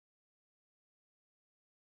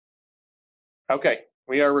Okay,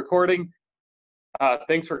 we are recording.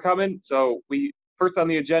 Thanks for coming. So first on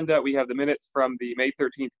the agenda, we have the minutes from the May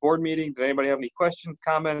 13th board meeting. Does anybody have any questions,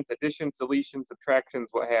 comments, additions, deletions, subtractions,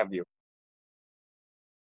 what have you?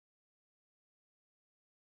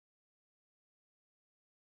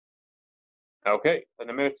 Okay, then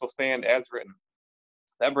the minutes will stand as written.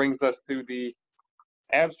 That brings us to the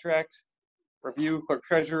abstract review, clerk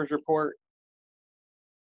treasurer's report.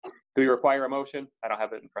 Do you require a motion? I don't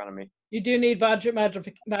have it in front of me. You do need budget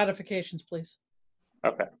modifications, please.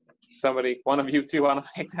 Okay, one of you two want to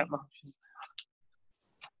make that motion?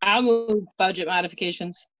 I'll move budget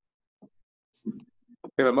modifications. We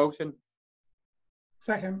have a motion.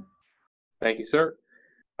 Second. Thank you, sir.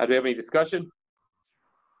 Do we have any discussion?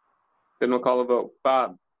 Then we'll call a vote.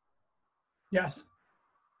 Bob? Yes.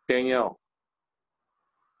 Danielle?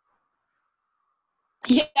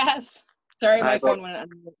 Yes. Sorry, my I phone vote- went on.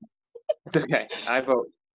 It's okay. I vote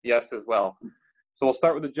yes as well. So we'll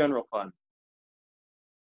start with the general fund.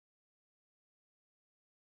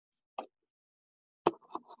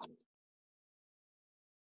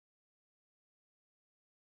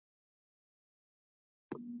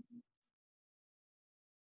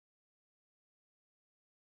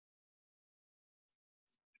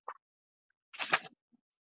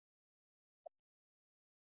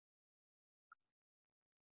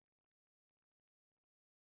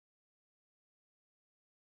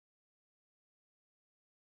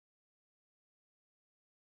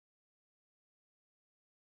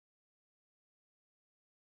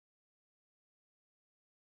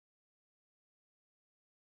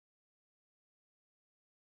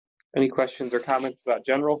 Any questions or comments about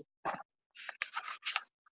general?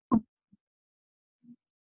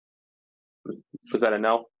 Was that a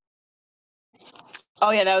no?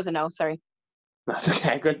 Oh yeah, that was a no. Sorry. That's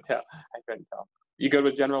okay. I couldn't tell. You good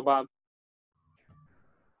with general, Bob?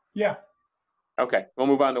 Yeah. Okay, we'll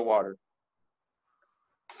move on to water.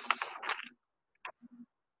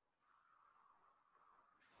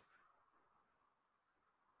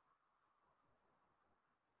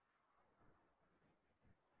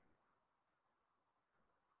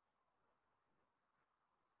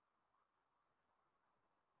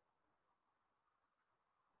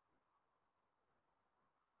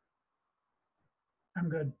 I'm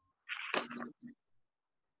good.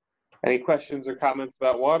 Any questions or comments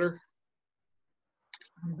about water?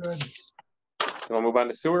 I'm good. We'll move on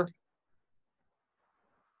to sewer.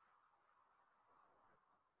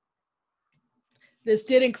 This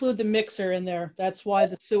did include the mixer in there. That's why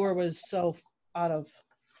the sewer was so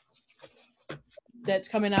that's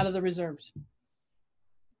coming out of the reserves.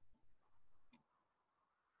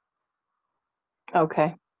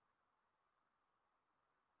 Okay.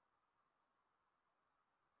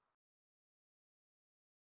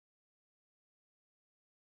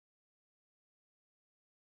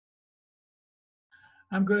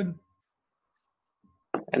 I'm good.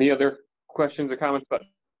 Any other questions or comments about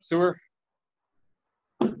sewer?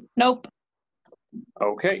 Nope.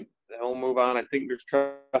 Okay, then we'll move on. I think there's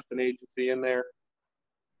trust and agency in there.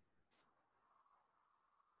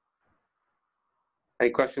 Any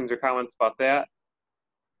questions or comments about that?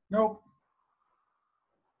 Nope.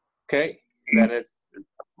 Okay, and then is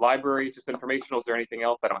library just informational? Is there anything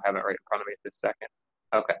else? I don't have it right in front of me at this second.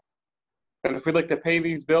 Okay. And if we'd like to pay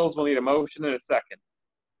these bills, we'll need a motion and a second.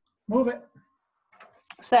 Move it.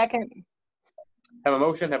 Second. Have a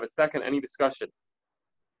motion, have a second. Any discussion?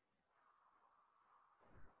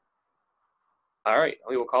 All right,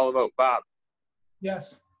 we will call a vote. Bob?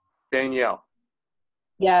 Yes. Danielle?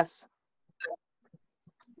 Yes.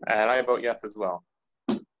 And I vote yes as well.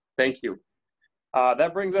 Thank you.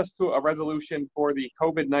 That brings us to a resolution for the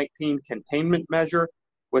COVID-19 containment measure,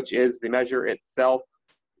 which is the measure itself,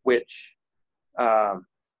 which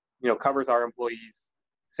covers our employees'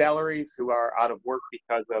 salaries who are out of work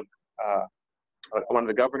because of one of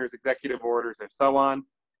the governor's executive orders and so on.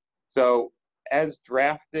 So as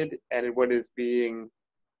drafted and what is being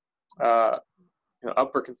up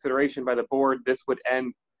for consideration by the board, this would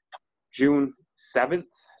end June 7th,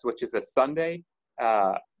 which is a Sunday,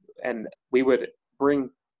 and we would bring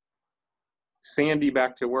Sandy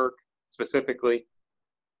back to work specifically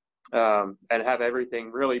and have everything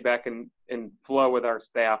really back in flow with our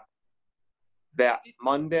staff that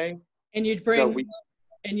Monday. And you'd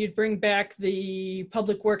bring back the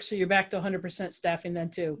public works, so you're back to 100% staffing then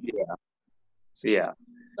too. Yeah.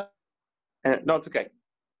 And, no, it's okay.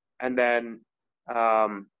 And then,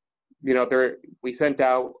 we sent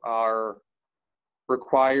out our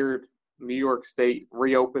required New York State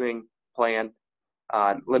reopening plan.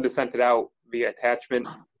 Linda sent it out via attachment.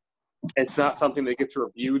 It's not something that gets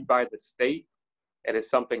reviewed by the state. It is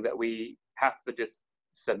something that we have to just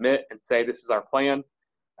submit and say, this is our plan.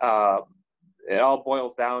 It all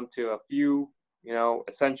boils down to a few,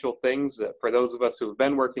 essential things that for those of us who've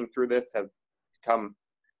been working through this have become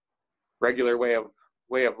regular way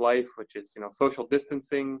of life, which is, social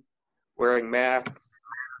distancing, wearing masks,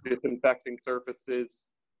 disinfecting surfaces,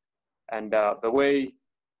 and the way,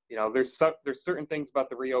 there's certain things about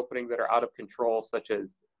the reopening that are out of control, such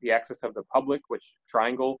as the access of the public, which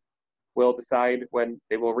Triangle will decide when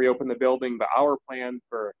they will reopen the building. But our plan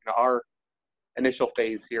for our initial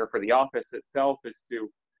phase here for the office itself is to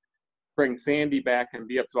bring Sandy back and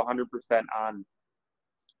be up to 100% on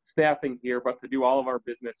staffing here, but to do all of our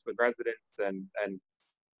business with residents and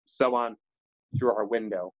so on through our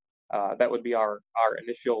window. That would be our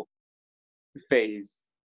initial phase.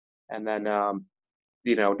 And then,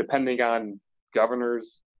 depending on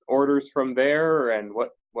governor's orders from there and what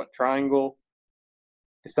Triangle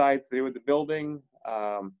decides to do with the building,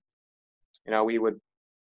 we would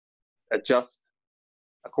adjust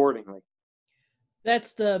accordingly.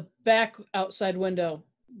 That's the back outside window,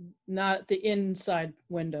 not the inside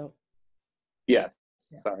window. Yes,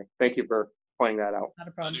 Yeah. Sorry. Thank you for pointing that out. Not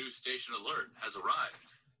a A problem. new station alert has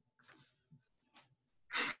arrived.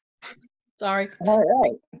 Sorry.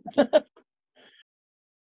 All right.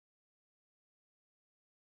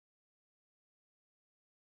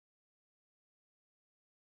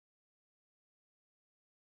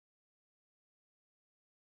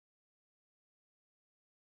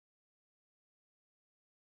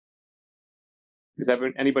 Does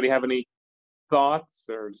anybody have any thoughts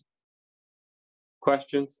or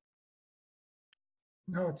questions?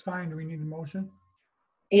 No, it's fine. Do we need a motion?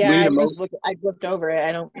 Yeah, need I a just I looked over it.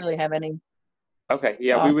 I don't really have any. Okay,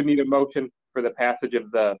 yeah, we would need a motion for the passage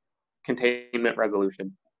of the containment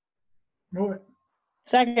resolution. Move it.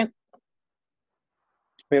 Second.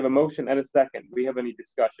 We have a motion and a second. Do we have any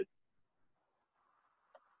discussion?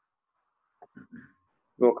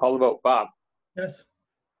 We'll call the vote. Bob, Yes.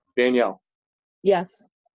 Danielle, Yes.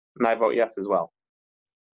 and I vote yes as well.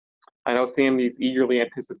 I know Sandy's eagerly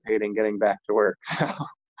anticipating getting back to work. So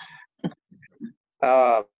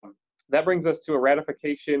that brings us to a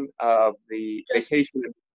ratification of the vacation.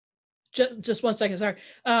 Just 1 second, sorry.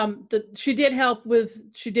 She did help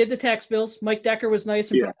she did the tax bills. Mike Decker was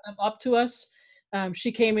nice and Yeah. brought them up to us.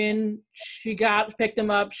 She came in, picked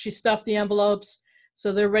them up, she stuffed the envelopes,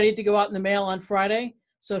 so they're ready to go out in the mail on Friday.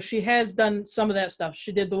 So she has done some of that stuff.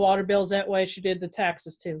 She did the water bills that way. She did the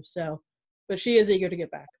taxes too. So, but she is eager to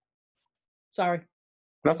get back. Sorry.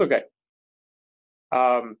 That's okay.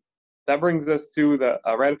 That brings us to the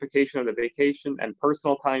ratification of the vacation and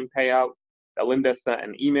personal time payout that Linda sent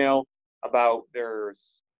an email about.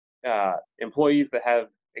 There's employees that have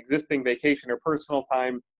existing vacation or personal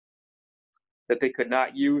time that they could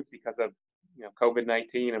not use because of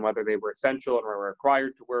COVID-19, and whether they were essential and were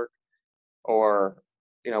required to work or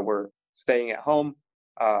were staying at home.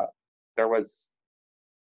 There was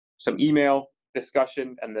some email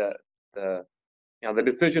discussion, and the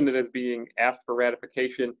decision that is being asked for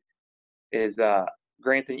ratification is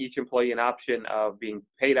granting each employee an option of being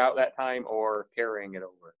paid out that time or carrying it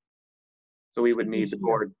over. So we would need the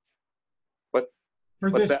board. For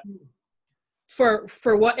What's this that? year.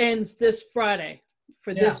 For what ends this Friday,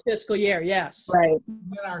 for this fiscal year, yes. Right.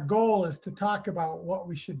 Then our goal is to talk about what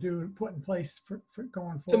we should do, put in place for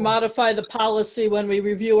going To forward. modify the policy when we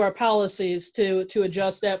review our policies to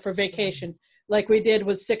adjust that for vacation, like we did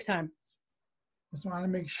with sick time. Just want to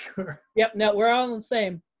make sure Yep, no, we're all the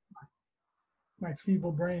same. my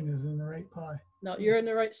feeble brain is in the right pie. No, you're in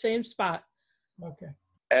the same spot. Okay.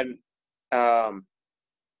 And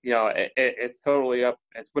it's totally up.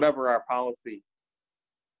 It's whatever our policy,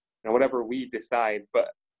 whatever we decide. But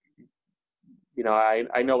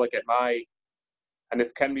I know, like at and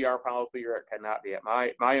this can be our policy or it cannot be. At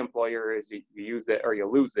my employer is you use it or you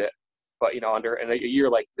lose it. But in a year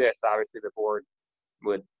like this, obviously the board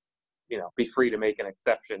would be free to make an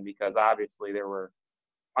exception because obviously there were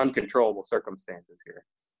uncontrollable circumstances here.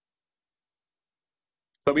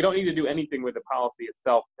 So we don't need to do anything with the policy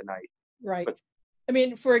itself tonight. Right. But, I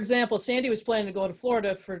mean, for example, Sandy was planning to go to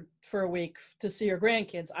Florida for a week to see her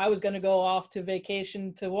grandkids. I was going to go off to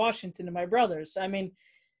vacation to Washington to my brother's. I mean,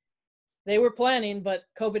 they were planning, but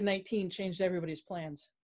COVID-19 changed everybody's plans,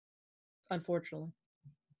 unfortunately.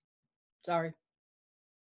 Sorry.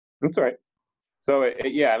 That's all right. So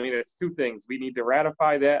it's two things. We need to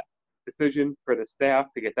ratify that decision for the staff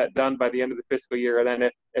to get that done by the end of the fiscal year. And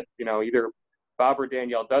then if either Bob or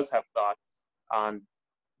Danielle does have thoughts on,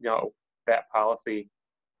 that policy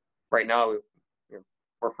right now,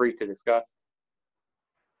 we're free to discuss.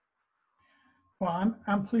 Well,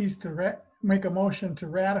 I'm pleased to make a motion to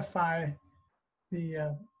ratify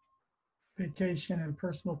the vacation and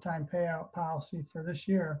personal time payout policy for this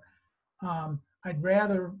year. I'd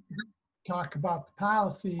rather talk about the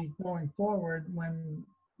policy going forward when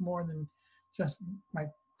more than just my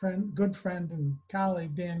good friend and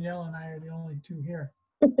colleague Danielle and I are the only two here.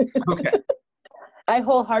 Okay. I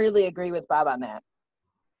wholeheartedly agree with Bob on that.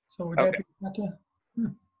 So would that Okay. be second?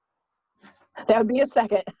 That would be a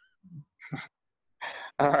second.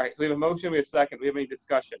 All right. So we have a motion. We have a second. Do we have any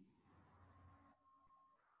discussion?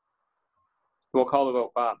 We'll call the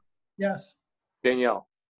vote. Bob. Yes. Danielle.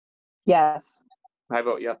 Yes. I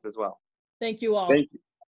vote yes as well. Thank you all. Thank you.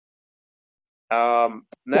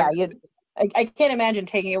 Next, Yeah, I can't imagine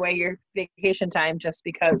taking away your vacation time just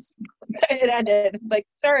because it ended. Like,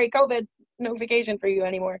 sorry, COVID, no vacation for you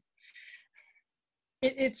anymore.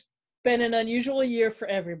 It's been an unusual year for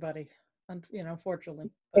everybody, unfortunately.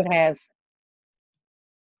 It has.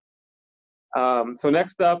 so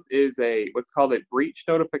next up is what's called a breach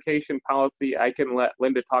notification policy. I can let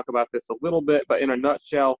Linda talk about this a little bit, but in a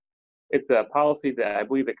nutshell, it's a policy that I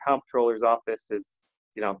believe the comptroller's office is,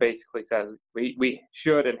 basically says we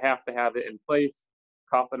should and have to have it in place.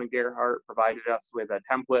 Coughlin and Gerhardt provided us with a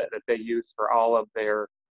template that they use for all of their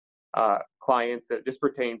clients. It just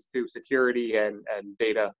pertains to security and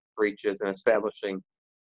data breaches and establishing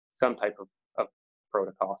some type of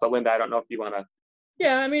protocol. So Linda, I don't know if you want to.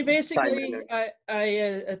 Yeah, I mean, basically, I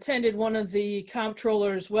attended one of the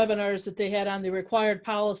comptroller's webinars that they had on the required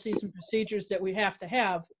policies and procedures that we have to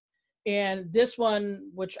have. And this one,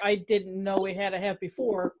 which I didn't know we had to have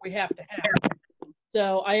before, we have to have.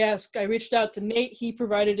 So I reached out to Nate, he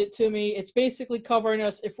provided it to me. It's basically covering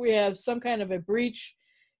us if we have some kind of a breach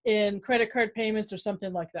in credit card payments or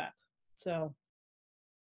something like that. So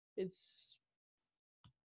it's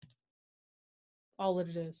all that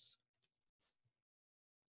it is.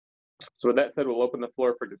 So with that said, we'll open the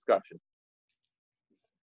floor for discussion.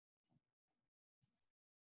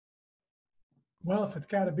 Well, if it's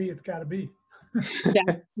got to be, it's got to be.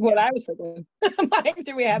 That's what I was thinking.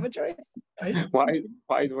 Do we have a choice?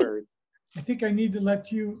 Wise words. I think I need to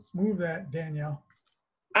let you move that, Danielle.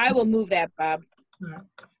 I will move that, Bob.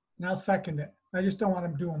 And I'll second it. I just don't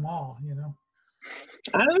want to do them all,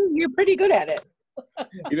 You're pretty good at it.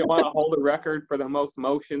 You don't want to hold a record for the most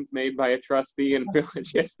motions made by a trustee in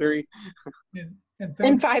village history. And In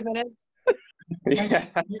thanks, 5 minutes. Yeah.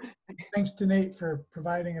 thanks to Nate for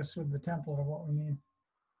providing us with the template of what we need.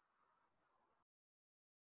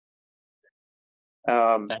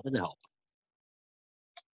 That would help.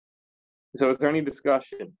 So is there any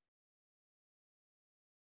discussion? And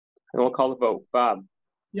we'll call the vote. Bob.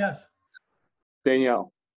 Yes.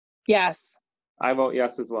 Danielle. Yes. I vote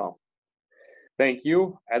yes as well. Thank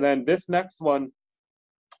you. And then this next one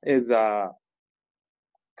is kind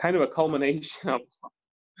of a culmination of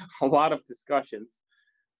a lot of discussions.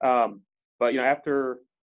 But after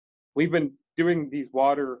we've been doing these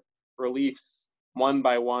water reliefs one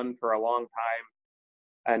by one for a long time,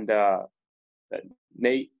 and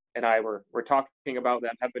Nate and I were talking about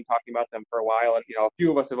them, have been talking about them for a while, and a few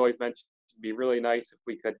of us have always mentioned it'd be really nice if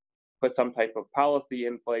we could put some type of policy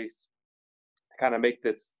in place to kind of make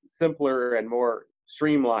this simpler and more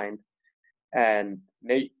streamlined. And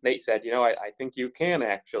Nate said, I think you can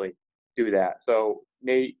actually do that. So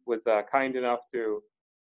Nate was kind enough to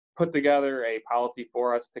put together a policy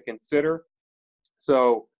for us to consider.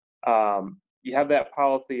 So you have that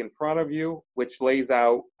policy in front of you, which lays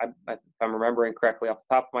out, if I'm remembering correctly off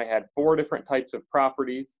the top of my head, 4 different types of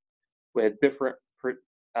properties with different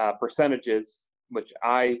percentages, which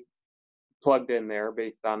I plugged in there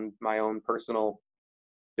based on my own personal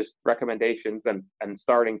just recommendations and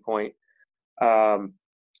starting point.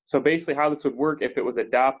 So basically how this would work if it was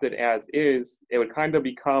adopted as is, it would kind of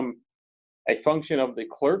become a function of the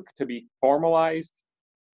clerk to be formalized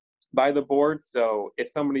by the board. So if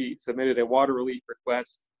somebody submitted a water relief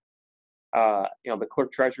request, the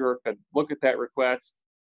clerk treasurer could look at that request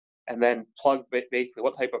and then plug basically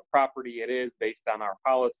what type of property it is based on our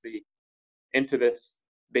policy into this,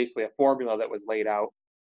 basically a formula that was laid out,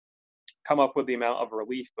 come up with the amount of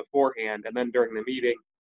relief beforehand, and then during the meeting,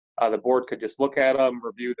 the board could just look at them,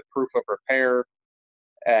 review the proof of repair,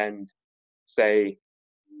 and say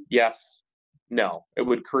yes, no. It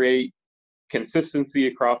would create consistency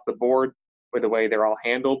across the board with the way they're all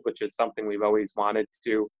handled, which is something we've always wanted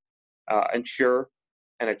to ensure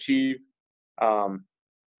and achieve. And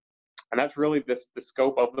that's really the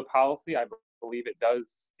scope of the policy. I believe it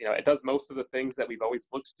does, it does most of the things that we've always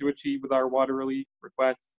looked to achieve with our water relief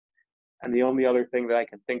requests. And the only other thing that I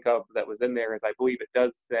can think of that was in there is I believe it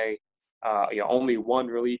does say only one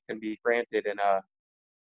relief can be granted in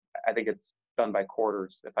I think it's done by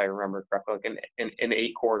quarters, if I remember correctly, like in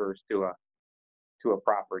 8 quarters to a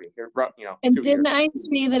property. And 2 didn't years. I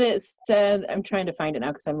see that it said, I'm trying to find it now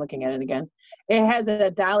because I'm looking at it again. It has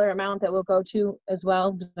a dollar amount that will go to as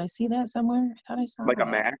well. Did I see that somewhere? I thought I saw Like a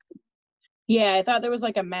that. max. Yeah, I thought there was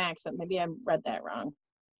like a max, but maybe I read that wrong.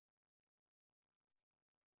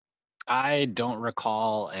 I don't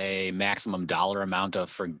recall a maximum dollar amount of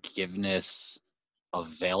forgiveness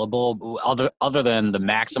available, other than the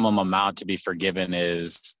maximum amount to be forgiven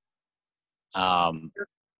is 80%.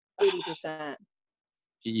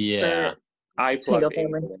 Yeah. I plus Single 8.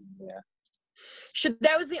 family. Yeah.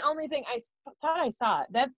 That was the only thing thought I saw it.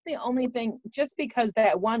 That's the only thing, just because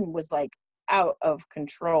that one was like out of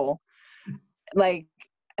control. Like,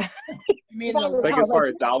 I mean, Like as far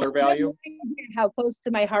as dollar value. how close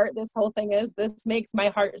to my heart this whole thing is. This makes my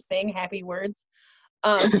heart sing happy words.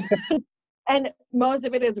 And most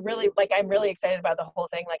of it is really, like, I'm really excited about the whole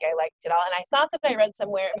thing. Like, I liked it all. And I thought that I read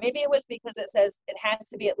somewhere, maybe it was because it says it has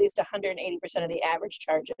to be at least 180% of the average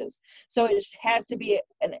charges. So it has to be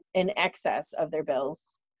in excess of their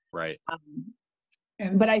bills. Right.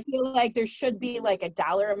 But I feel like there should be like a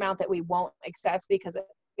dollar amount that we won't excess, because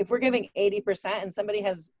if we're giving 80% and somebody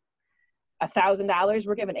has $1,000,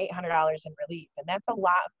 we're giving $800 in relief. And that's a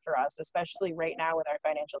lot for us, especially right now with our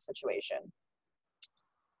financial situation.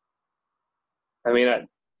 I mean,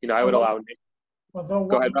 I would allow. Although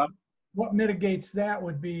Go ahead, Bob. what mitigates that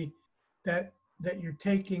would be that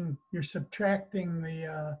you're subtracting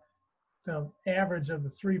the average of the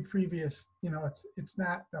 3 previous, it's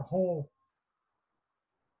not the whole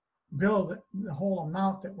bill, the whole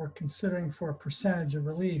amount that we're considering for a percentage of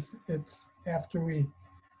relief. It's after we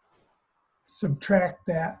subtract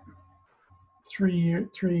that 3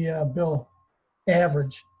 bill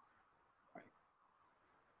average.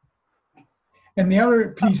 And the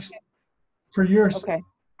other piece for your thing,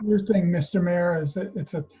 Mr. Mayor, is that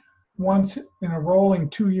it's a once in a rolling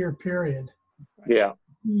 2-year period. Yeah.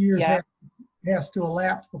 2 years has to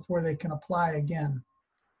elapse before they can apply again.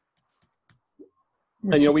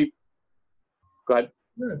 And we go ahead.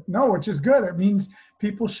 Good. No, which is good. It means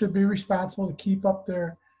people should be responsible to keep up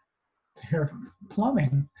their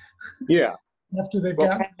plumbing. Yeah. After they've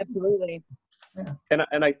got absolutely. Yeah.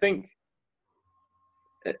 And I think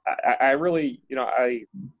I really,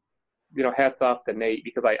 hats off to Nate,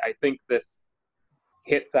 because I think this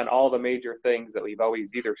hits on all the major things that we've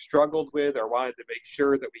always either struggled with or wanted to make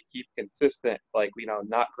sure that we keep consistent, like,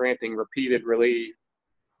 not granting repeated relief,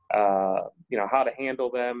 how to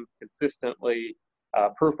handle them consistently,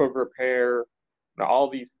 proof of repair, all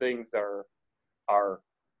these things are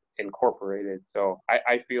incorporated. So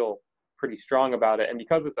I feel pretty strong about it. And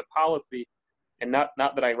because it's a policy, and not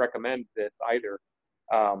that I recommend this either,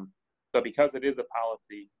 but because it is a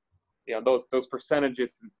policy, those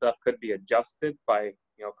percentages and stuff could be adjusted by,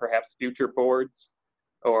 perhaps future boards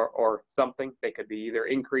or something. They could be either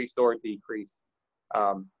increased or decreased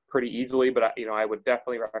pretty easily. But I would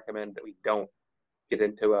definitely recommend that we don't get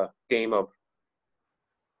into a game of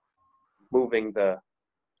moving the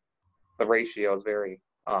ratios very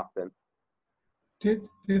often. Did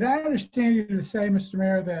I understand you to say, Mr.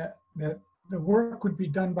 Mayor, that the work would be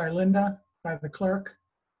done by Linda, by the clerk,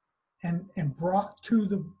 and brought to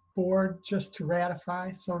the board just to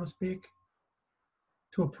ratify, so to speak,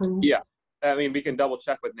 to approve? Yeah, I mean, we can double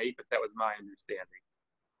check with Nate, but that was my understanding.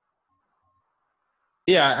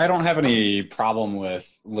 Yeah, I don't have any problem with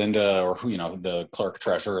Linda or the clerk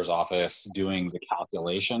treasurer's office doing the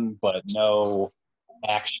calculation, but no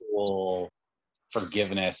actual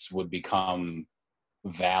forgiveness would become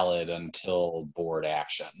valid until board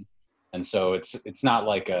action. And so it's not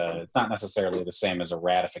necessarily the same as a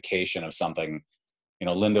ratification of something.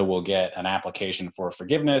 Linda will get an application for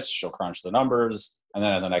forgiveness, she'll crunch the numbers, and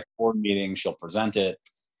then at the next board meeting, she'll present it.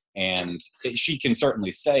 And she can certainly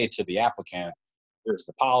say to the applicant, here's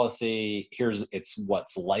the policy, it's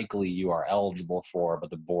what's likely you are eligible for, but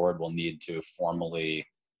the board will need to formally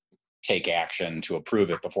take action to approve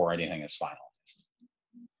it before anything is finalized.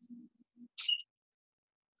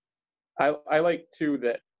 I like too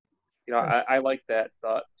that, I like that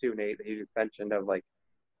thought too, Nate, that you just mentioned of, like,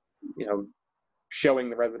 showing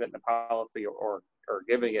the resident the policy or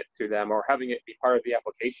giving it to them or having it be part of the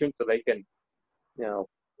application so they can,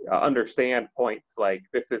 understand points like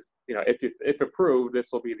this is, if approved, this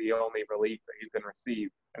will be the only relief that you can receive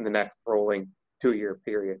in the next rolling 2-year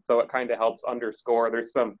period. So it kind of helps underscore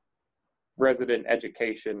there's some resident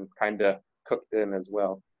education kind of cooked in as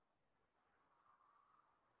well.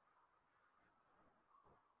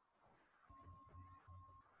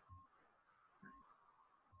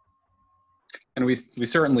 And we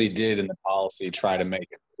certainly did in the policy try to make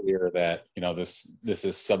it clear that, you know, this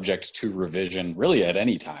is subject to revision really at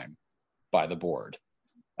any time by the board.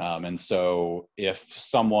 And so if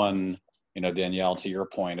someone, you know, Danielle, to your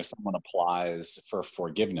point, if someone applies for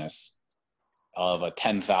forgiveness of a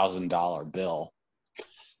 $10,000 bill,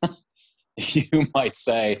 you might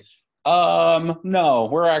say, no,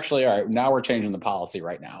 we're actually, all right, now we're changing the policy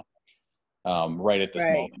right now, right at this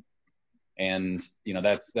moment. And, you know,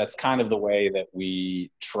 that's kind of the way that we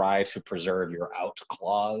try to preserve your out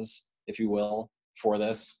clause, if you will, for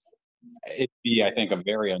this. It'd be, I think, a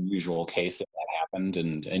very unusual case if that happened,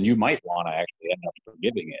 and you might want to actually end up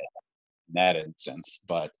forgiving it in that instance.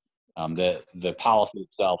 But the policy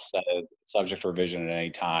itself says it's subject to revision at any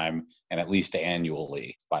time and at least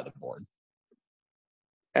annually by the board.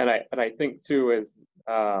 And I think too is,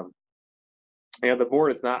 you know, the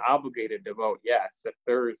board is not obligated to vote yes if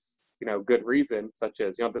there's, you know, good reason, such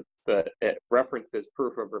as, you know, it references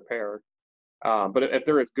proof of repair. But if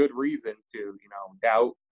there is good reason to, you know,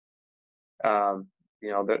 doubt, you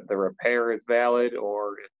know, that the repair is valid,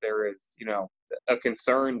 or if there is, you know, a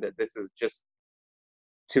concern that this is just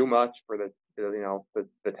too much for you know,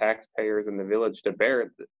 the taxpayers in the village to bear,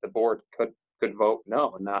 the board could vote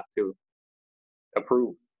no, not to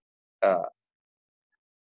approve a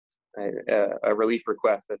relief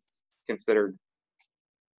request that's considered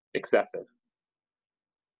excessive.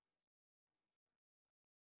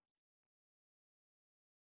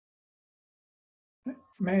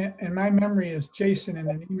 And my memory is Jason in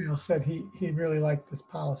an email said he really liked this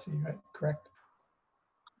policy, right? Correct?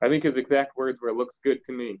 I think his exact words were, "It looks good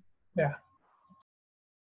to me." Yeah.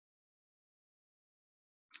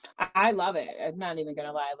 I love it. I'm not even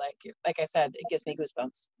gonna lie. Like I said, it gives me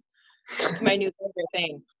goosebumps. It's my new favorite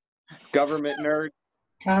thing. Government nerd.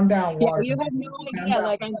 Calm down, Yeah, Walter. you have no idea.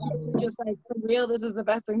 Like, I'm just like, for real, this is the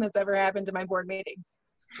best thing that's ever happened to my board meetings.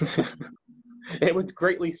 It would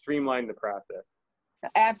greatly streamline the process.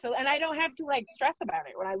 Absolutely. And I don't have to like stress about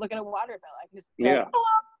it when I look at a water bill. I can just be Yeah. like,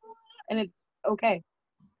 hello, and it's okay.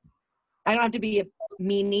 I don't have to be a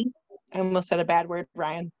meanie. I almost said a bad word,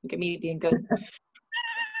 Ryan. Look at me being good.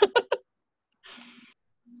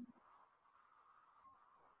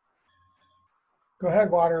 Go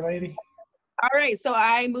ahead, water lady. All right, so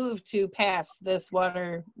I moved to pass this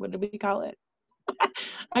water, what did we call it?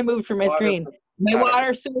 I moved from my screen. My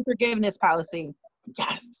water sewer forgiveness policy.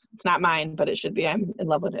 Yes, it's not mine, but it should be. I'm in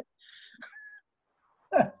love with it.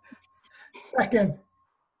 Second.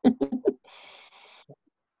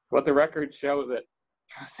 Let the record show that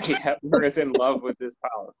Trustee Hepner is in love with this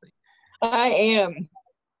policy. I am.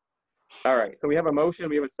 All right, so we have a motion,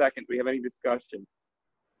 we have a second. Do we have any discussion?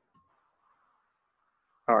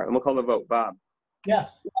 All right, and we'll call the vote. Bob?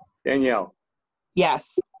 Yes. Danielle?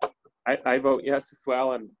 Yes. I vote yes as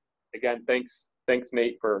well. And again, thanks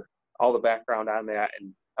Nate for all the background on that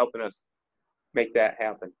and helping us make that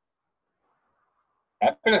happen.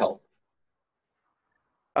 Happy to help.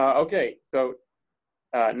 Okay, so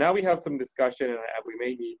now we have some discussion, and we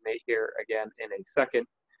may need Nate here again in a second.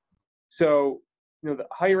 So, you know, the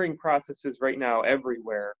hiring processes right now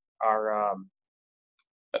everywhere are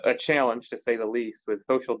a challenge, to say the least, with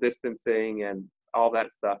social distancing and all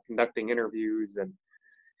that stuff, conducting interviews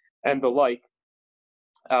and the like.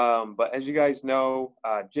 But as you guys know,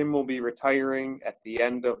 Jim will be retiring at the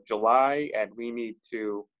end of July, and we need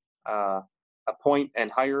to appoint and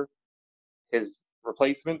hire his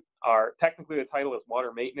replacement. Technically the title is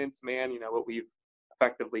water maintenance man, you know, what we've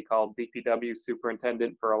effectively called DPW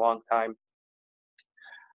superintendent for a long time.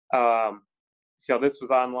 So this was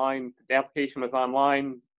online, the application was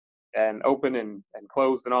online and open and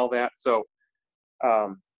closed and all that. So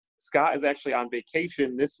Scott is actually on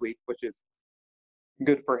vacation this week, which is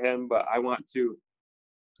good for him, but I want to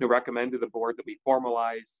recommend to the board that we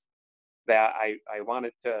formalize that. I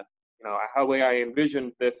wanted to, you know, how the way I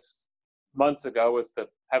envisioned this months ago was to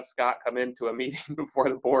have Scott come into a meeting before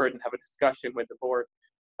the board and have a discussion with the board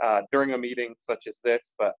during a meeting such as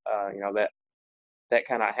this, but you know, that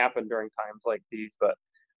cannot happen during times like these. But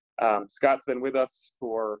Scott's been with us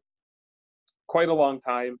for quite a long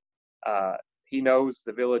time. He knows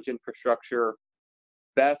the village infrastructure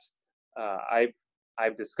best.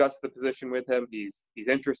 I've discussed the position with him. He's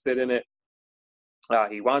interested in it.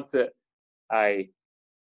 He wants it. I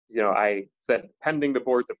said pending the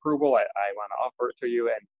board's approval, I want to offer it to you,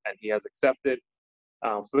 and he has accepted.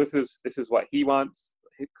 So this is what he wants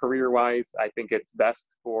career-wise. I think it's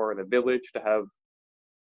best for the village to have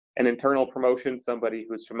an internal promotion, somebody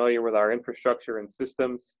who's familiar with our infrastructure and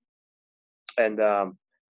systems, and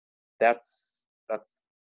that's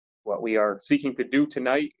what we are seeking to do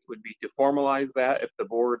tonight, would be to formalize that if the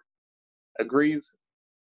board agrees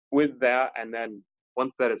with that. And then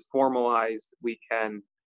once that is formalized, we can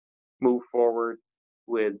move forward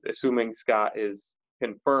with, assuming Scott is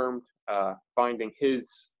confirmed, finding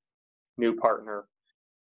his new partner,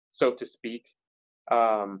 so to speak.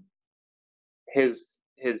 His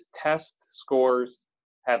test scores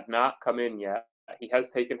have not come in yet. He has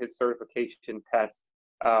taken his certification test.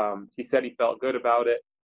 He said he felt good about it.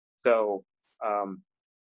 So,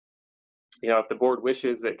 if the board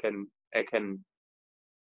wishes, it can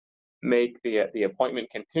make the appointment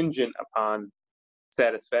contingent upon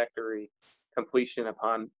satisfactory completion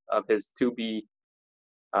of his 2B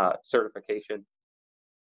certification.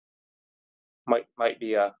 Might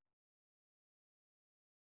be a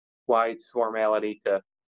wise formality to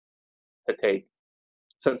take,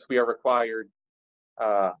 since we are required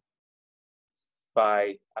by,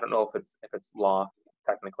 I don't know if it's law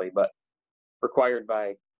technically, but required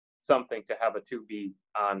by something to have a 2B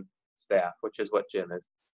on staff, which is what Jim is.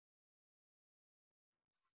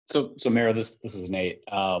 So Mayor, this is Nate.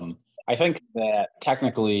 I think that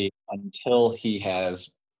technically, until he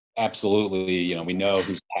has absolutely, we know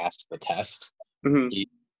he's passed the test, he's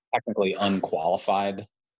technically unqualified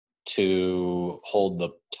to hold the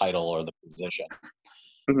title or the position.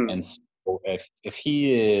 And so if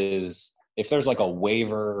there's like a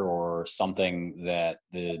waiver or something that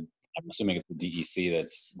I'm assuming it's the DEC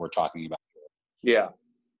we're talking about here, yeah,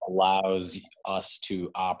 allows us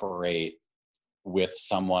to operate with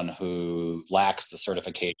someone who lacks the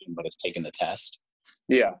certification but has taken the test,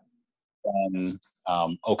 yeah, then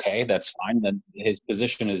okay, that's fine. Then his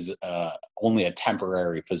position is only a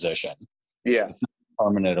temporary position. Yeah, it's not a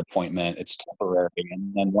permanent appointment, it's temporary.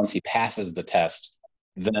 And then once he passes the test,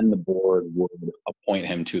 then the board would appoint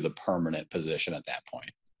him to the permanent position at that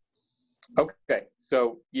point. Okay,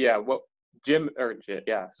 so yeah,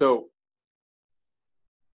 so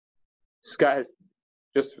Scott has,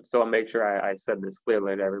 just so I'll make sure I said this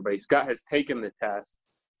clearly to everybody, Scott has taken the test.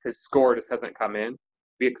 His score just hasn't come in.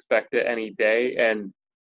 We expect it any day. And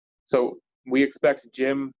so we expect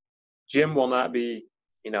Jim will not be,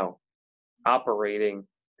 operating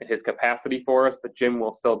in his capacity for us, but Jim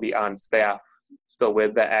will still be on staff, still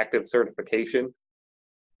with the active certification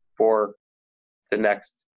for the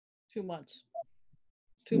next 2 months.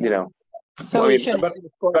 So we shouldn't.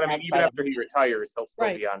 But I mean, even after he retires, he'll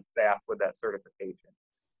still be on staff with that certification.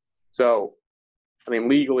 So, I mean,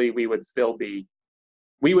 legally, we would still be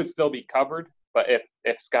covered. But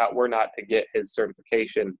if Scott were not to get his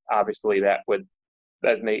certification, obviously that would,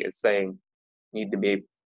 as Nate is saying, need to be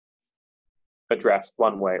addressed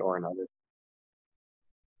one way or another.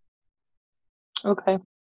 Okay.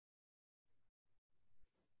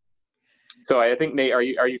 So I think, Nate, are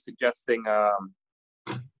you suggesting?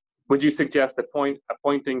 Would you suggest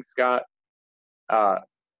appointing Scott,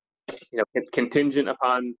 contingent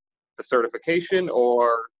upon the certification,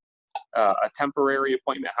 or a temporary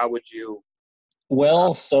appointment? How would you?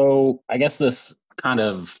 Well, so I guess this kind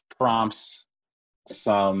of prompts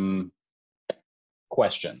some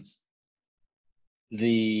questions.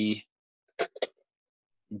 The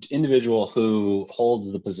individual who holds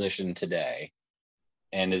the position today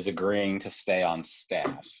and is agreeing to stay on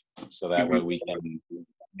staff, so that way we can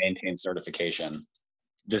maintain certification.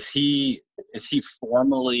 Is he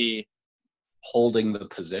formally holding the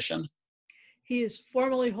position? He is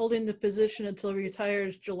formally holding the position until he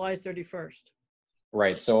retires July 31st.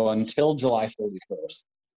 Right. So until July 31st,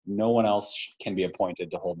 no one else can be appointed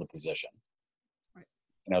to hold the position. Right.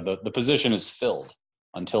 The position is filled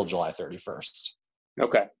until July 31st.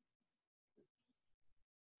 Okay.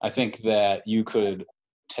 I think that you could,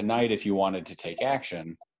 tonight, if you wanted to take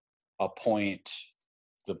action, appoint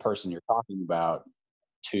the person you're talking about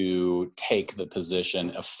to take the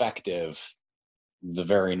position effective the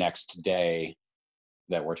very next day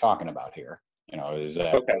that we're talking about here. Is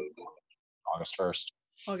that okay? August 1st.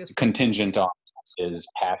 August 1st. Contingent on is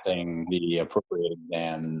passing the appropriate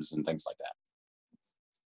exams and things like that.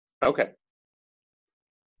 Okay.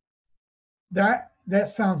 That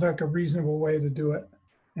sounds like a reasonable way to do it,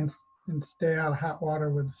 and stay out of hot water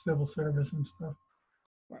with the civil service and stuff.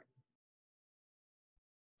 Right.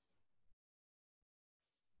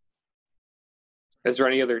 Is there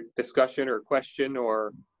any other discussion or question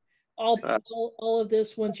or? All of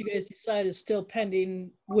this, once you guys decide, is still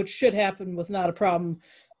pending, which should happen with not a problem,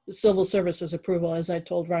 the civil services approval, as I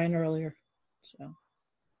told Ryan earlier. So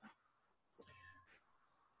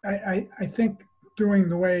I think doing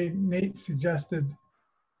the way Nate suggested,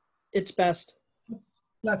 it's best.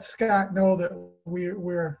 Let Scott know that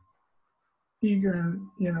we're eager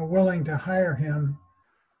and willing to hire him.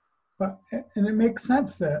 And it makes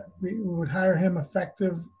sense that we would hire him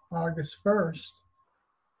effective August 1st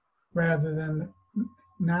rather than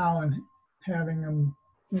now and having them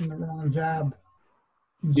in the wrong job.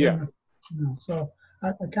 in Yeah. general, So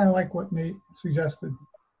I kind of like what Nate suggested.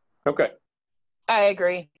 Okay. I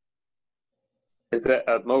agree. Is that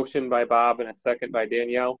a motion by Bob and a second by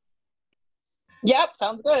Danielle? Yep,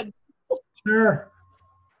 sounds good. Sure.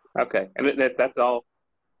 Okay, and that's all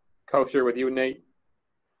kosher with you, Nate?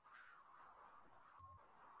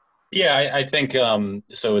 Yeah, I think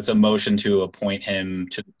so. It's a motion to appoint him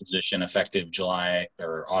to the position effective July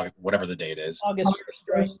or whatever the date is, August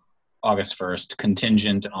 1st, right? August 1st,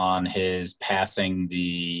 contingent on his passing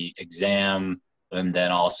the exam and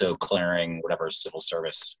then also clearing whatever civil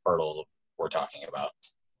service hurdle we're talking about.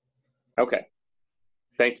 Okay,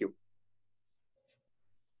 thank you.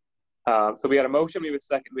 So we had a motion, we have a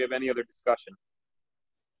second, we have any other discussion?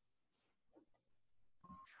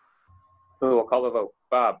 So we'll call the vote.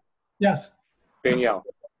 Bob, Yes. Danielle,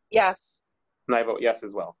 Yes. and I vote yes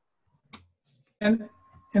as well. And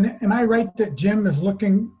am I right that Jim is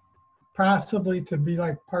looking possibly to be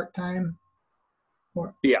like part-time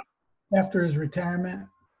or Yeah. after his retirement?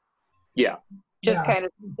 Yeah, Just Yeah. kind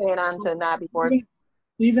of staying on to not be bored.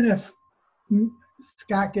 Even if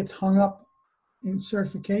Scott gets hung up in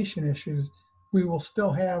certification issues, we will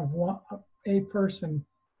still have a person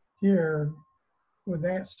here with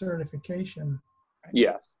that certification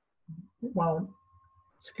yes. while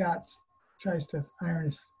Scott tries to iron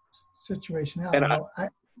his situation out. And I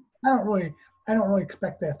don't really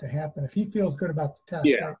expect that to happen. If he feels good about the test,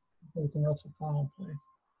 Yeah. everything else will fall in place.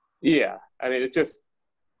 Yeah, I mean, it's just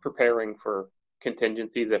preparing for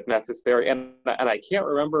contingencies if necessary. And I can't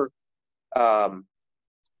remember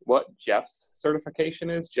what Jeff's certification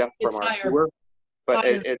is, Jeff It's from our higher. sewer, but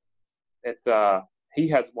Higher. it's he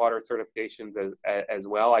has water certifications as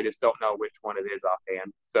well. I just don't know which one it is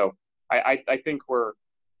offhand. So I think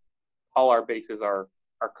all our bases are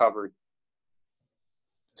covered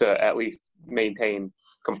to at least maintain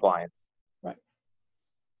compliance. Right.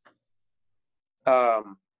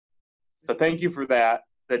 So thank you for that.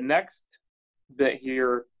 The next bit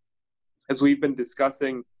here, as we've been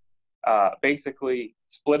discussing, basically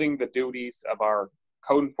splitting the duties of our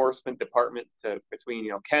code enforcement department between,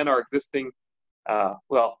 Ken, our existing,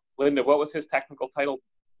 Linda, what was his technical title?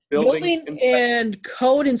 Building inspector? and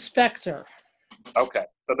code inspector. Okay,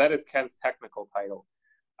 so that is Ken's technical title.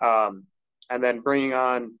 And then bringing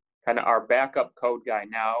on kind of our backup code guy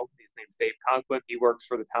now. His name's Dave Conklin. He works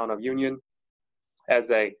for the town of Union as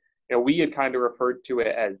we had kind of referred to it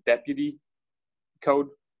as deputy code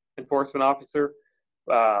enforcement officer.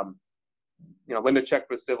 Linda checked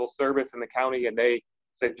with civil service in the county, and they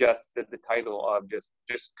suggested the title of just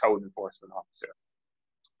code enforcement officer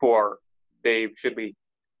for Dave.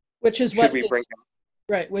 Which is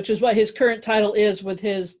what his current title is with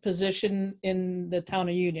his position in the town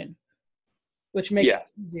of Union, which makes it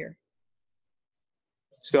easier.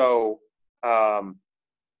 So,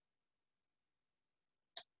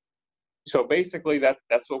 so basically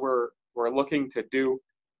that's what we're looking to do.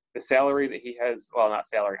 The salary that he has, not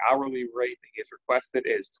salary, hourly rate that he has requested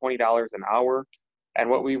is $20 an hour. And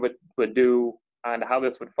what we would do and how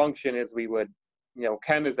this would function is we would,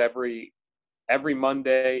 Ken is every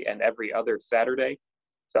Monday and every other Saturday.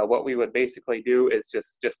 So what we would basically do is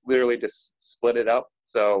just literally split it up.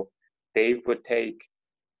 So Dave would take,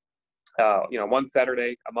 one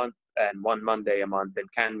Saturday a month and one Monday a month, and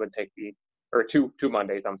Ken would take two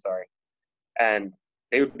Mondays, I'm sorry. And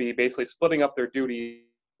they would be basically splitting up their duties.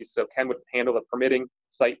 So Ken would handle the permitting,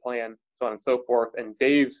 site plan, so on and so forth. And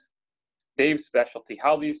Dave's specialty,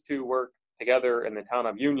 how these two work together in the town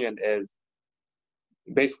of Union is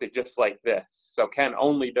basically just like this. So Ken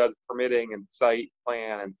only does permitting and site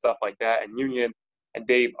plan and stuff like that in Union, and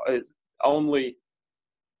Dave is only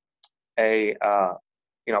a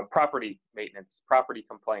property maintenance, property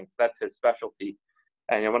complaints. That's his specialty.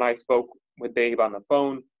 And when I spoke with Dave on the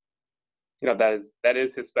phone, that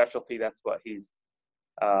is his specialty. That's what he's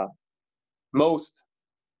most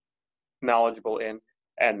knowledgeable in.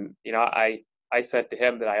 And I said to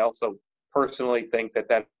him that I also personally think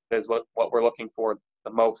that is what we're looking for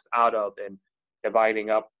the most out of in dividing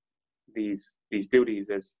up these duties,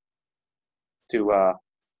 is to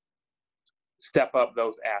step up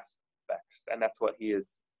those aspects, and that's what he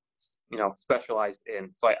is specialized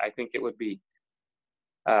in. So I think it would be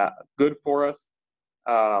good for us.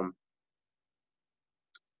 I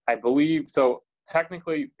believe so.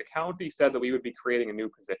 Technically, the county said that we would be creating a new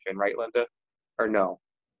position, right, Linda? Or no?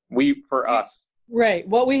 Us. Right.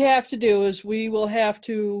 What we have to do is we will have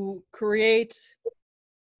to create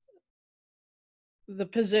the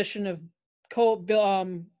position of code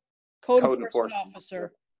enforcement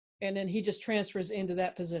officer, and then he just transfers into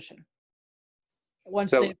that position.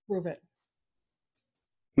 once So- they approve it.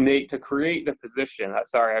 Nate, to create the position,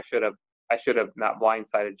 sorry, I should have not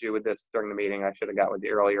blindsided you with this during the meeting. I should have got with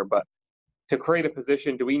you earlier, but to create a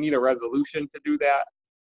position, do we need a resolution to do that?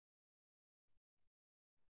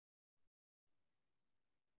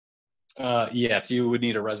 Yes, you would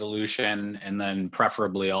need a resolution and then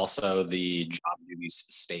preferably also the job duties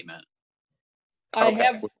statement. I Okay.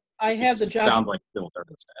 have the job. Sounds like civil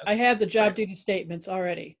service I has. have the job duty statements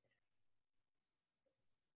already.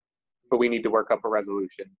 But we need to work up a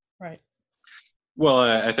resolution. Right. Well,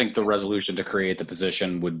 I think the resolution to create the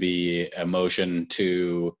position would be a motion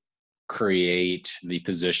to create the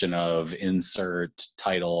position of insert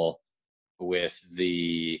title with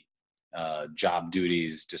the job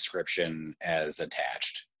duties description as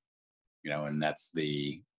attached. And that's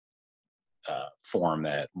the form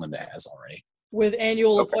that Linda has already. With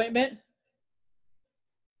annual Okay. appointment.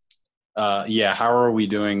 Yeah, how are we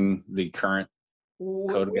doing the current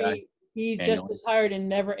code guy? He just Annually? was hired in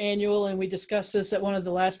never annual, and we discussed this at one of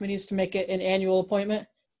the last meetings to make it an annual appointment.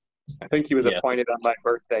 I think he was Yeah. appointed on my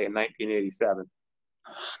birthday in 1987.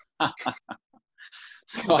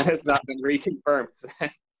 So It has not been reconfirmed.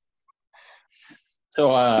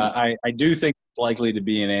 So I do think it's likely to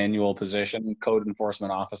be an annual position. Code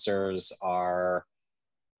enforcement officers are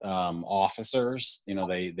officers.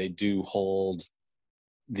 They do hold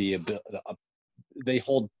they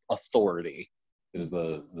hold authority is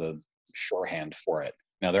the shorthand for it.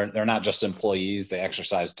 Now they're not just employees. They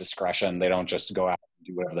exercise discretion. They don't just go out and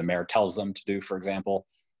do whatever the mayor tells them to do. For example,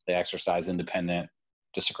 they exercise independent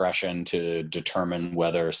discretion to determine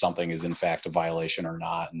whether something is in fact a violation or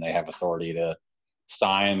not, and they have authority to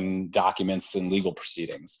sign documents in legal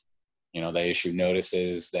proceedings. They issue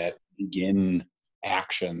notices that begin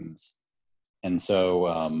actions. And so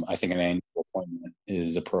I think an annual appointment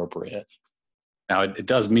is appropriate. Now, it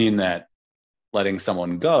does mean that letting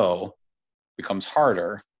someone go becomes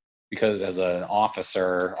harder because as an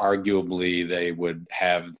officer, arguably they would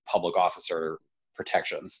have public officer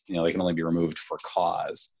protections. They can only be removed for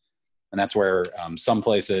cause. And that's where some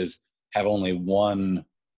places have only one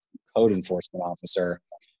code enforcement officer,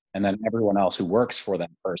 and then everyone else who works for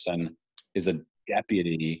that person is a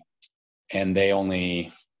deputy, and they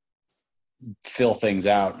only fill things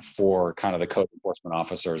out for kind of the code enforcement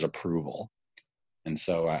officer's approval. And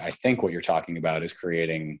so I think what you're talking about is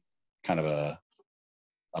creating kind of a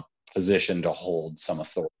position to hold some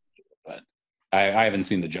authority. But I haven't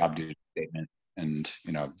seen the job duty statement, and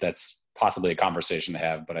that's possibly a conversation to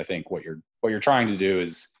have. But I think what you're trying to do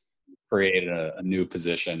is create a new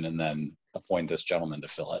position and then appoint this gentleman to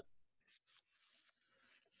fill it.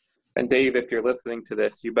 And Dave, if you're listening to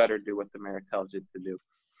this, you better do what the mayor tells you to do.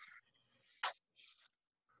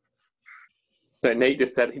 So Nate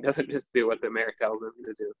just said he doesn't just do what the mayor tells him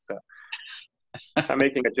to do. So I'm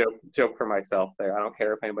making a joke for myself there. I don't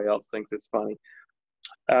care if anybody else thinks it's funny.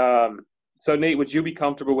 So Nate, would you be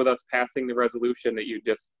comfortable with us passing the resolution that you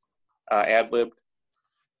just ad-libbed?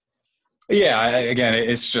 Yeah, again,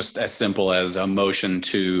 it's just as simple as a motion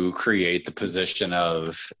to create the position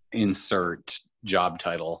of insert job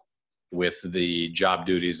title with the job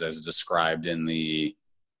duties as described in the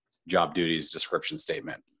job duties description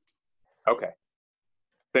statement. Okay.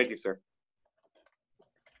 Thank you, sir.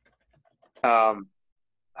 How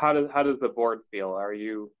does the board feel? Do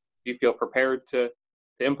you feel prepared to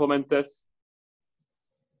implement this?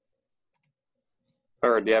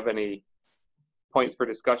 Or do you have any points for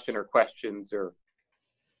discussion or questions or?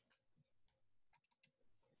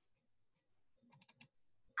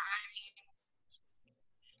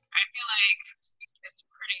 I feel like it's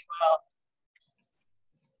pretty well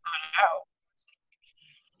thought out.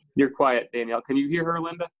 You're quiet, Danielle. Can you hear her,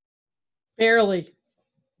 Linda? Barely.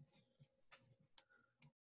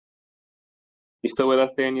 You still with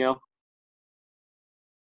us, Danielle?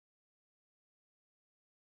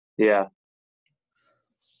 Yeah.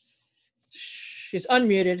 She's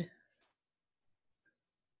unmuted.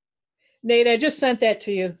 Nate, I just sent that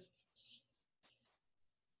to you.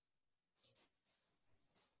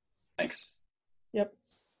 Thanks. Yep.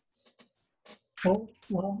 Well,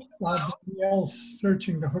 while Danielle's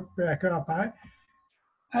searching the hook back up,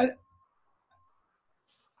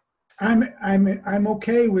 I'm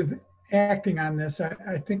okay with acting on this.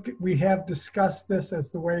 I think we have discussed this as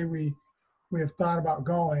the way we have thought about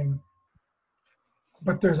going,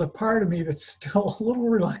 but there's a part of me that's still a little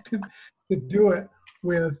reluctant to do it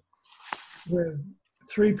with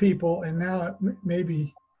 3 people, and now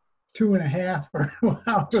maybe 2.5 or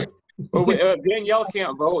however. Well, Danielle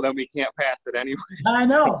can't vote, then we can't pass it anyway. I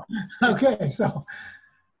know. Okay, so,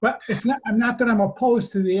 but it's not. I'm not that I'm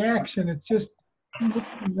opposed to the action. It's just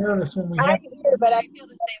nervous when we I'm have. here, but I feel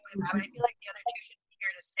the same way, Bob. I feel like the other two should be here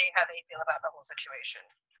to say how they feel about the whole situation.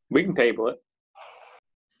 We can table it.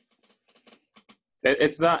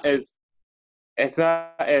 It's not as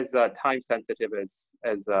time sensitive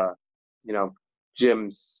as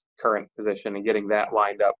Jim's current position and getting that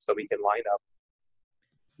lined up so we can line up.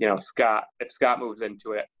 Scott. If Scott moves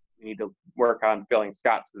into it, we need to work on filling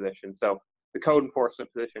Scott's position. So the code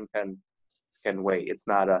enforcement position can wait. It's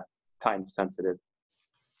not a time sensitive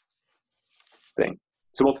thing.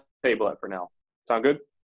 So we'll table it for now. Sound good?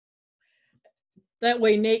 That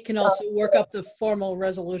way Nate can also work up the formal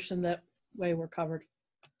resolution. That way we're covered.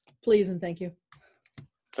 Please and thank you.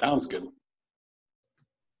 Sounds good.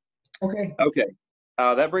 Okay, Okay.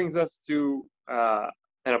 That brings us to an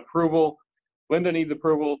approval. Linda needs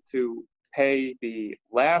approval to pay the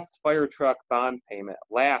last fire truck bond payment.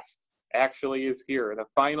 Last actually is here. The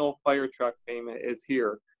final fire truck payment is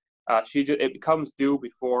here. It becomes due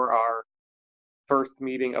before our first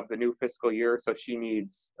meeting of the new fiscal year, so she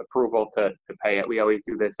needs approval to pay it. We always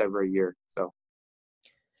do this every year. So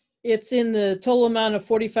It's in the total amount of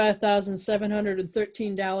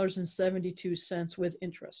 $45,713.72 with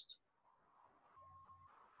interest.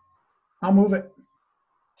 I'll move it.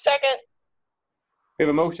 Second. we have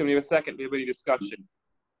a motion. We have a second. We have any discussion?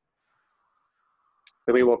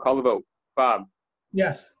 Then we will call the vote. Bob,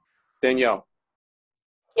 Yes. Danielle,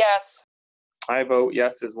 Yes. I vote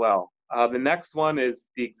yes as well. The next one is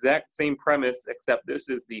the exact same premise, except this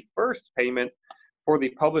is the first payment for the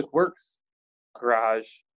Public Works garage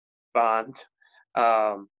bond.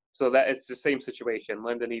 So that it's the same situation.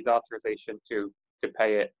 Linda needs authorization to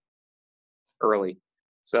pay it early.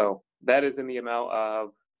 So that is in the amount of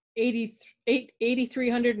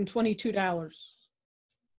 $8,322.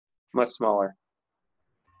 much smaller.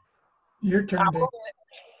 Your turn,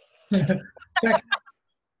 Dave. Second.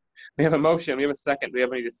 We have a motion. We have a second. Do we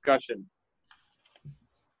have any discussion?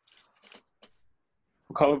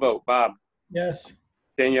 We'll call a vote. Bob, Yes.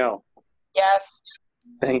 Danielle. Yes.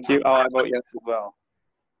 Thank you. Oh, I vote yes as well.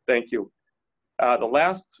 Thank you. The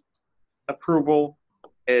last approval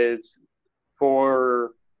is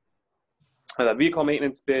for the vehicle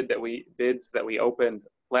maintenance bids that we opened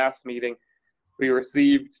last meeting. We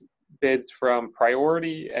received bids from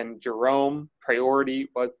Priority and Jerome. Priority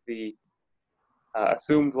was the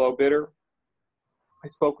assumed low bidder. I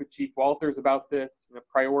spoke with Chief Walters about this.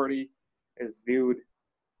 Priority is viewed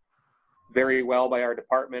very well by our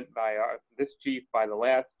department, by this chief, by the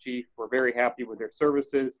last chief. We're very happy with their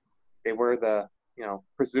services. They were the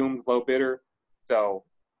presumed low bidder. So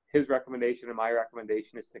his recommendation and my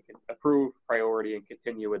recommendation is to approve Priority and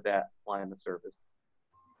continue with that line of service.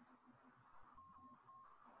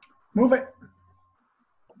 Move it.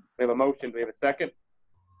 We have a motion. Do we have a second?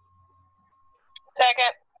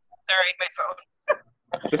 Second. Sorry, my phone.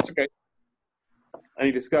 That's okay.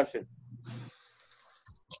 Any discussion?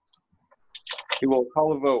 We will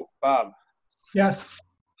call a vote. Bob, Yes.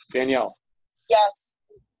 Danielle. Yes.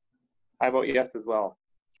 I vote yes as well.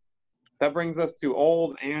 That brings us to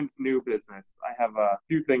old and new business. I have a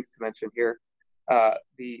few things to mention here.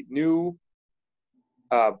 The new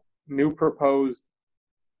proposed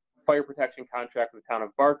fire protection contract with the town of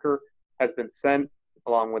Barker has been sent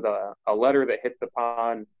along with a letter that hits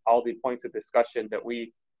upon all the points of discussion that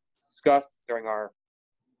we discussed during our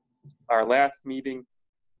last meeting.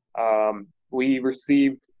 We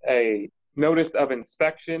received a notice of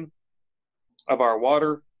inspection of our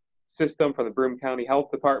water system from the Broome County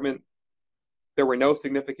Health Department. There were no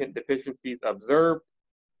significant deficiencies observed,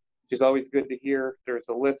 which is always good to hear. There's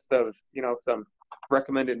a list of, some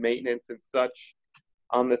recommended maintenance and such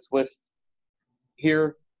on this list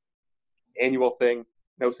here. Annual thing,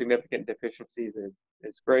 no significant deficiencies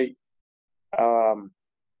is great. There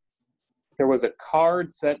was a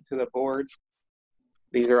card sent to the board.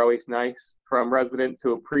 These are always nice from residents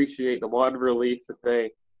who appreciate the water relief that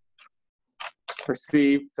they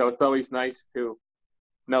received. So it's always nice to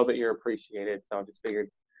know that you're appreciated. So I just figured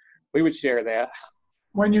we would share that.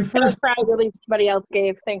 When you That was first probably relief somebody else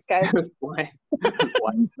gave. Thanks, guys. when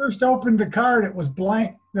you first opened the card, it was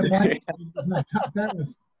blank. The blank. That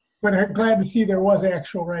was. But I'm glad to see there was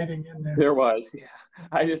actual writing in there. There was, yeah.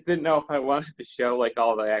 I just didn't know if I wanted to show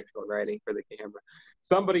all the actual writing for the camera.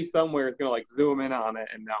 Somebody somewhere is gonna zoom in on it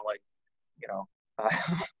and now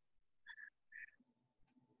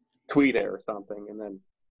tweet it or something, and then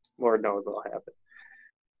Lord knows what'll happen.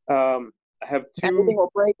 I have Everything two.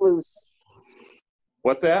 will break loose.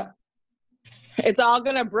 What's that? It's all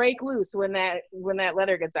gonna break loose when that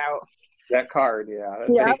letter gets out. That card, yeah.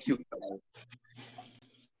 Yeah. Thank you.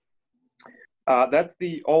 That's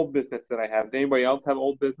the old business that I have. Does anybody else have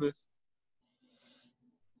old business?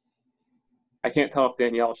 I can't tell if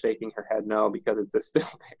Danielle's shaking her head no because it's a still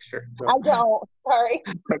picture. So. I don't. Sorry.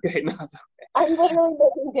 Okay, no, it's okay. I'm literally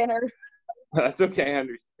making dinner. That's okay, I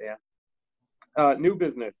understand. New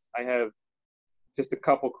business. I have just a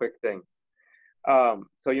couple quick things.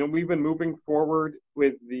 So, we've been moving forward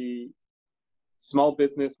with the small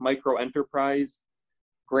business micro enterprise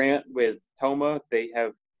grant with TOMA. They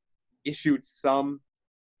have issued some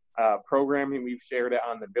programming. We've shared it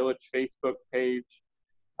on the Village Facebook page.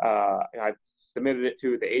 I've submitted it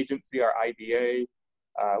to the agency, our IDA.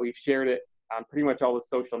 We've shared it on pretty much all the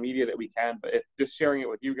social media that we can, but if just sharing it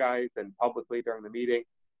with you guys and publicly during the meeting,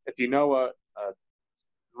 if you know a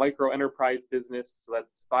micro enterprise business, so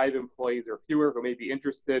that's 5 employees or fewer who may be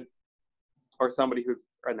interested, or somebody who's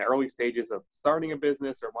in the early stages of starting a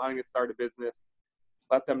business or wanting to start a business,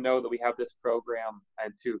 let them know that we have this program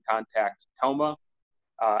and to contact TOMA.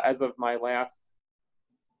 As of my last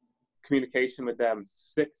communication with them,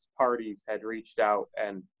 6 parties had reached out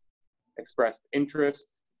and expressed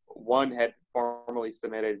interest. 1 had formally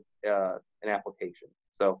submitted an application.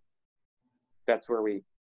 So that's where we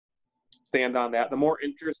stand on that. The more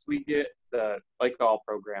interest we get, like all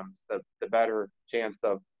programs, the better chance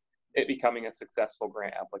of it becoming a successful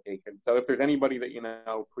grant application. So if there's anybody that you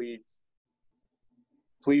know, please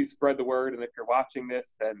spread the word. And if you're watching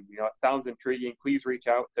this and it sounds intriguing, please reach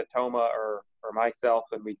out to TOMA or myself,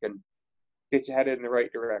 and we can get you headed in the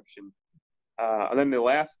right direction. And then the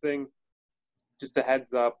last thing, just a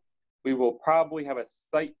heads up, we will probably have a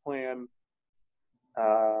site plan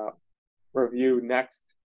review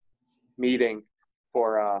next meeting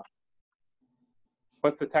for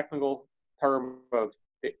what's the technical term of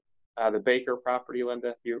the Baker property,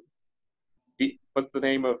 Linda? What's the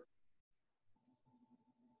name of?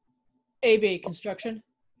 AB Construction.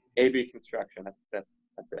 AB Construction. That's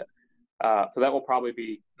it. So that will probably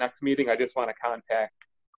be next meeting. I just want to contact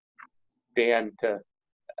Dan to,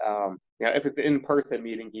 if it's an in-person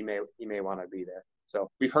meeting, he may want to be there. So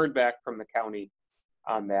we've heard back from the county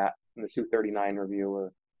on that in the 239 review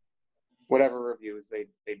or whatever reviews they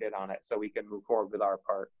did on it, so we can move forward with our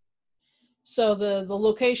part. So the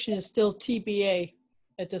location is still TBA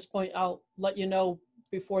at this point. I'll let you know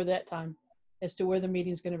before that time as to where the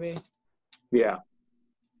meeting's going to be. Yeah.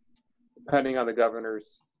 Depending on the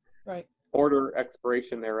governor's right order,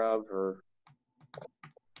 expiration thereof, or.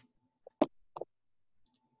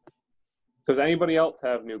 So does anybody else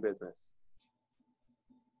have new business?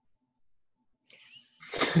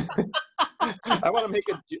 I want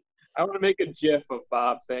to make a GIF of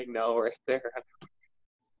Bob saying no right there.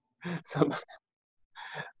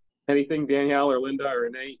 Anything, Danielle or Linda or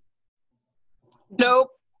Nate? Nope.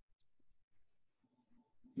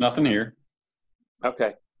 Nothing here.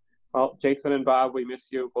 Okay. Well, Jason and Bob, we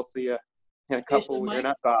miss you. We'll see you in a couple. You're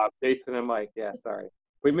not Bob. Jason and Mike. Yeah, sorry.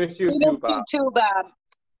 We miss you too, Bob. You too, Bob.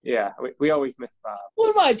 Yeah, we always miss Bob.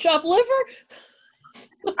 What am I, chopped liver?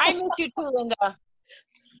 I miss you too, Linda.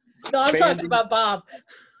 No, I'm talking about Bob.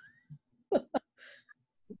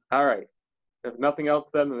 All right. If nothing else,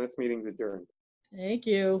 then this meeting's adjourned. Thank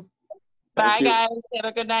you. Bye, guys. Have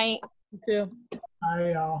a good night. You too.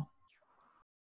 Bye, y'all.